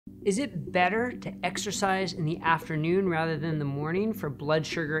Is it better to exercise in the afternoon rather than the morning for blood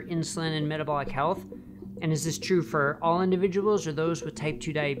sugar, insulin, and metabolic health? And is this true for all individuals or those with type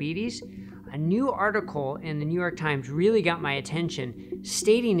 2 diabetes? A new article in the New York Times really got my attention,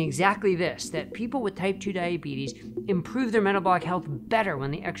 stating exactly this, that people with type 2 diabetes improve their metabolic health better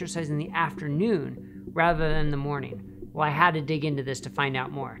when they exercise in the afternoon rather than the morning. Well, I had to dig into this to find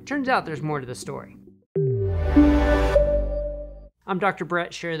out more. Turns out there's more to the story. I'm Dr.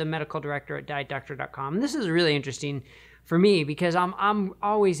 Brett Scher, the medical director at DietDoctor.com. This is really interesting for me because I'm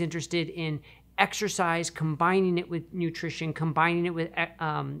always interested in exercise, combining it with nutrition, combining it with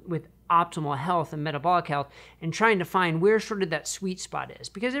optimal health and metabolic health, and trying to find where sort of that sweet spot is.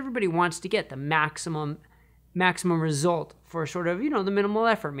 Because everybody wants to get the maximum result for sort of, the minimal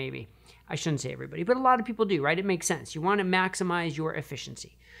effort maybe. I shouldn't say everybody, but a lot of people do, right? It makes sense. You want to maximize your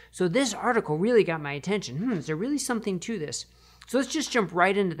efficiency. So this article really got my attention. Is there really something to this? So let's just jump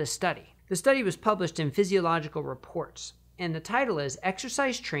right into the study. The study was published in Physiological Reports, and the title is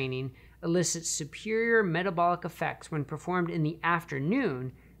Exercise Training Elicits Superior Metabolic Effects When Performed in the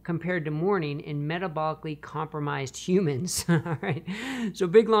Afternoon Compared to Morning in Metabolically Compromised Humans. All right, so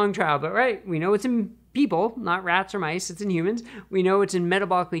big long trial, but right, we know it's in people, not rats or mice, it's in humans. We know it's in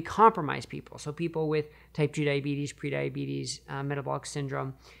metabolically compromised people, so people with type 2 diabetes, prediabetes, metabolic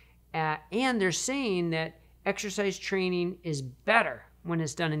syndrome, and they're saying that exercise training is better when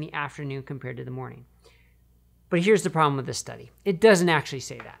it's done in the afternoon compared to the morning. But here's the problem with this study. It doesn't actually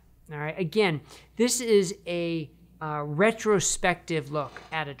say that. All right. Again, this is a retrospective look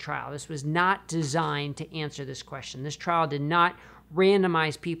at a trial. This was not designed to answer this question. This trial did not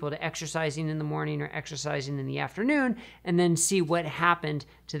randomize people to exercising in the morning or exercising in the afternoon and then see what happened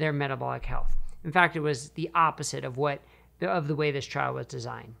to their metabolic health. In fact, it was the opposite of the way this trial was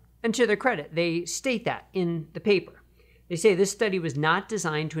designed. And to their credit, they state that in the paper. They say this study was not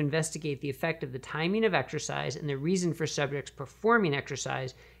designed to investigate the effect of the timing of exercise, and the reason for subjects performing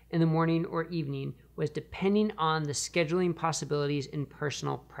exercise in the morning or evening was depending on the scheduling possibilities and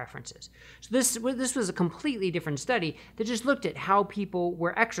personal preferences. So this was a completely different study that just looked at how people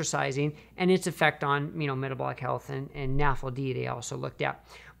were exercising and its effect on metabolic health and NAFLD they also looked at.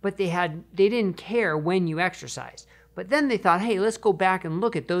 But they didn't care when you exercised. But then they thought, hey, let's go back and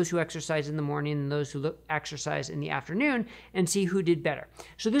look at those who exercise in the morning and those who exercise in the afternoon and see who did better.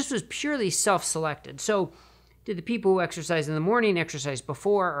 So this was purely self-selected. So did the people who exercise in the morning exercise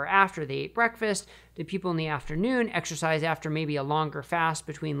before or after they ate breakfast? Did people in the afternoon exercise after maybe a longer fast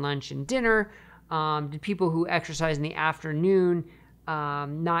between lunch and dinner? Did people who exercise in the afternoon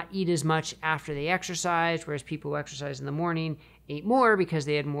not eat as much after they exercised, whereas people who exercise in the morning ate more because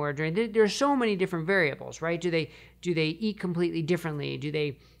they had more during? There's so many different variables, right? Do they eat completely differently? Do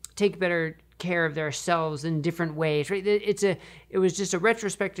they take better care of themselves in different ways, right? It was just a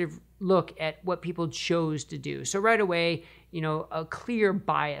retrospective look at what people chose to do. So right away, a clear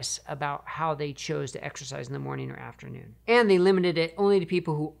bias about how they chose to exercise in the morning or afternoon. And they limited it only to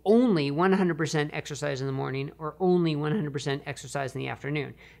people who only 100% exercise in the morning or only 100% exercise in the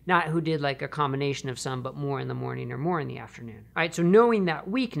afternoon, not who did like a combination of some, but more in the morning or more in the afternoon. All right, so knowing that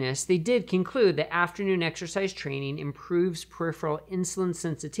weakness, they did conclude that afternoon exercise training improves peripheral insulin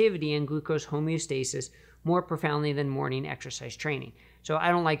sensitivity and glucose homeostasis more profoundly than morning exercise training. So I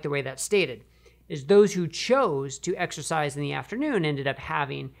don't like the way that's stated. Is those who chose to exercise in the afternoon ended up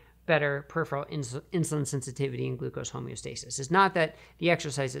having better peripheral insulin sensitivity and glucose homeostasis. It's not that the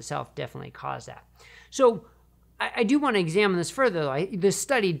exercise itself definitely caused that. So I do want to examine this further, though. This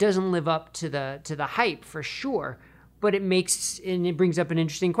study doesn't live up to the hype for sure, but it brings up an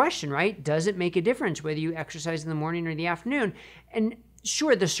interesting question, right? Does it make a difference whether you exercise in the morning or the afternoon? And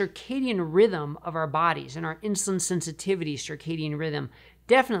sure, the circadian rhythm of our bodies and our insulin sensitivity circadian rhythm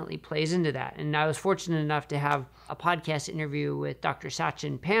definitely plays into that. And I was fortunate enough to have a podcast interview with Dr.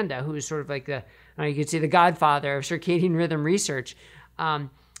 Sachin Panda, who is sort of like you could say the godfather of circadian rhythm research.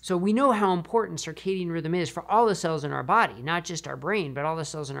 So we know how important circadian rhythm is for all the cells in our body, not just our brain, but all the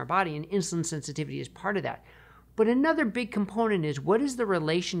cells in our body, and insulin sensitivity is part of that. But another big component is, what is the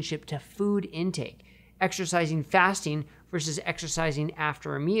relationship to food intake? Exercising fasting versus exercising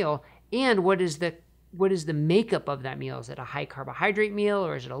after a meal, and what is the makeup of that meal? Is it a high carbohydrate meal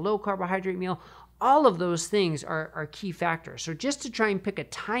or is it a low carbohydrate meal? All of those things are key factors. So just to try and pick a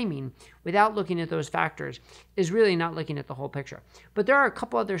timing without looking at those factors is really not looking at the whole picture. But there are a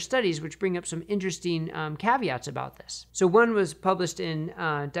couple other studies which bring up some interesting caveats about this. So one was published in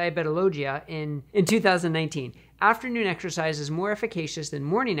Diabetologia in 2019. Afternoon exercise is more efficacious than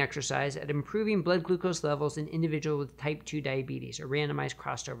morning exercise at improving blood glucose levels in individuals with type 2 diabetes, a randomized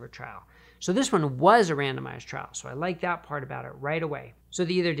crossover trial. So this one was a randomized trial. So I like that part about it right away. So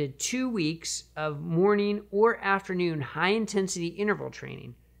they either did 2 weeks of morning or afternoon high-intensity interval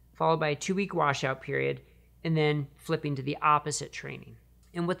training, followed by a 2-week washout period, and then flipping to the opposite training.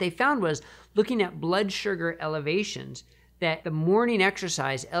 And what they found was, looking at blood sugar elevations, that the morning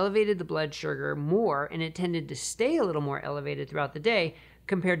exercise elevated the blood sugar more, and it tended to stay a little more elevated throughout the day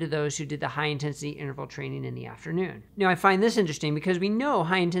compared to those who did the high-intensity interval training in the afternoon. Now, I find this interesting because we know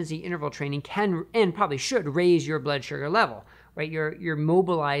high-intensity interval training can and probably should raise your blood sugar level, right? You're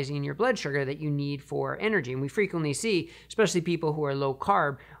mobilizing your blood sugar that you need for energy. And we frequently see, especially people who are low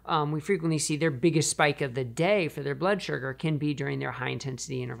carb, we frequently see their biggest spike of the day for their blood sugar can be during their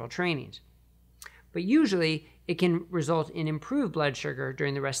high-intensity interval trainings. But usually, it can result in improved blood sugar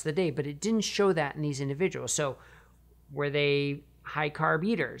during the rest of the day, but it didn't show that in these individuals. So were they high carb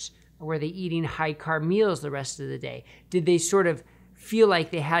eaters? Or were they eating high carb meals the rest of the day? Did they sort of feel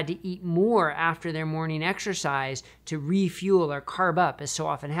like they had to eat more after their morning exercise to refuel or carb up, as so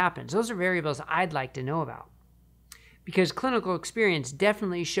often happens? Those are variables I'd like to know about. Because clinical experience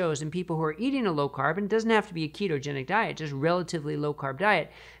definitely shows in people who are eating a low carb, and it doesn't have to be a ketogenic diet, just relatively low carb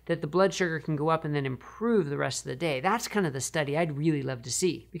diet, that the blood sugar can go up and then improve the rest of the day. That's kind of the study I'd really love to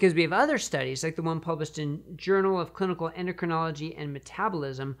see. Because we have other studies, like the one published in Journal of Clinical Endocrinology and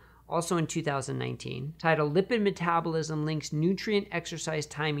Metabolism, also in 2019, titled Lipid Metabolism Links Nutrient Exercise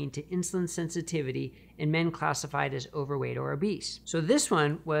Timing to Insulin Sensitivity in Men Classified as Overweight or Obese. So this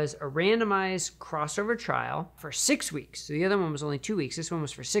one was a randomized crossover trial for 6 weeks. So the other one was only 2 weeks. This one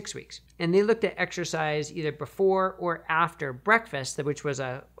was for 6 weeks. And they looked at exercise either before or after breakfast, which was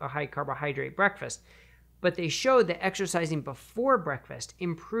a high carbohydrate breakfast. But they showed that exercising before breakfast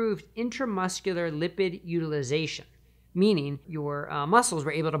improved intramuscular lipid utilization, meaning your muscles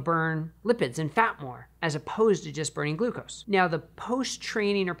were able to burn lipids and fat more, as opposed to just burning glucose. Now, the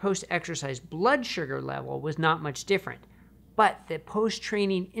post-training or post-exercise blood sugar level was not much different, but the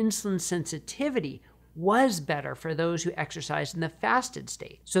post-training insulin sensitivity was better for those who exercised in the fasted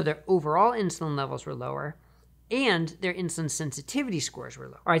state. So their overall insulin levels were lower, and their insulin sensitivity scores were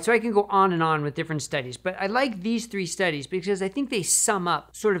low. All right, so I can go on and on with different studies, but I like these 3 studies because I think they sum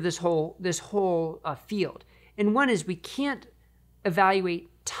up sort of this whole field. And one is, we can't evaluate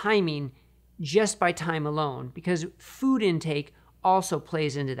timing just by time alone, because food intake also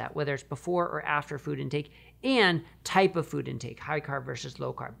plays into that, whether it's before or after food intake, and type of food intake, high carb versus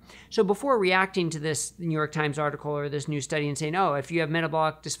low carb. So before reacting to this New York Times article or this new study and saying, oh, if you have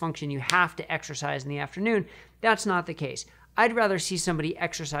metabolic dysfunction, you have to exercise in the afternoon, that's not the case. I'd rather see somebody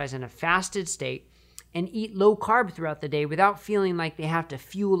exercise in a fasted state and eat low carb throughout the day without feeling like they have to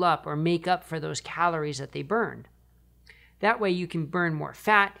fuel up or make up for those calories that they burned. That way you can burn more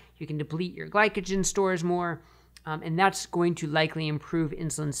fat, you can deplete your glycogen stores more, and that's going to likely improve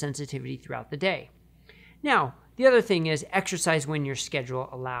insulin sensitivity throughout the day. Now, the other thing is exercise when your schedule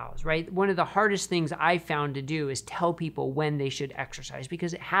allows, right? One of the hardest things I've found to do is tell people when they should exercise,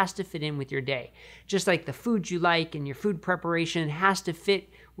 because it has to fit in with your day. Just like the foods you like and your food preparation has to fit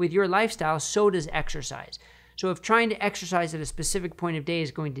with your lifestyle, so does exercise. So if trying to exercise at a specific point of day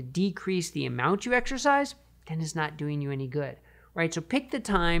is going to decrease the amount you exercise, then it's not doing you any good, right? So pick the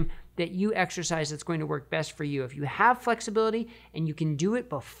time that you exercise that's going to work best for you. If you have flexibility and you can do it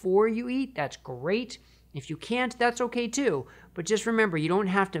before you eat, that's great. If you can't, that's okay too. But just remember, you don't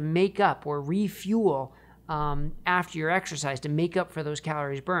have to make up or refuel after your exercise to make up for those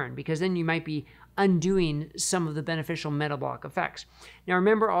calories burned, because then you might be undoing some of the beneficial metabolic effects. Now,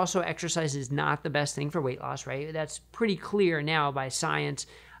 remember also, exercise is not the best thing for weight loss, right? That's pretty clear now by science,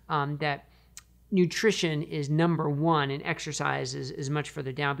 that nutrition is number one and exercise is much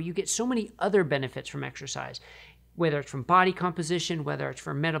further down. But you get so many other benefits from exercise, whether it's from body composition, whether it's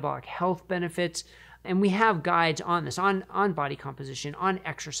from metabolic health benefits. And we have guides on this, on body composition, on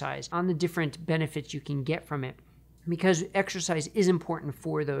exercise, on the different benefits you can get from it, because exercise is important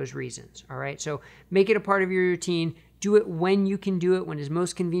for those reasons, all right? So make it a part of your routine. Do it when you can do it, when it's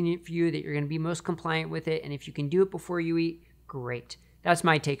most convenient for you, that you're going to be most compliant with it. And if you can do it before you eat, great. That's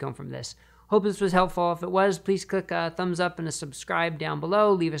my take home from this. Hope this was helpful. If it was, please click a thumbs up and a subscribe down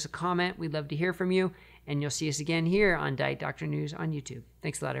below. Leave us a comment. We'd love to hear from you. And you'll see us again here on Diet Doctor News on YouTube.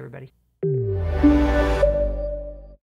 Thanks a lot, everybody.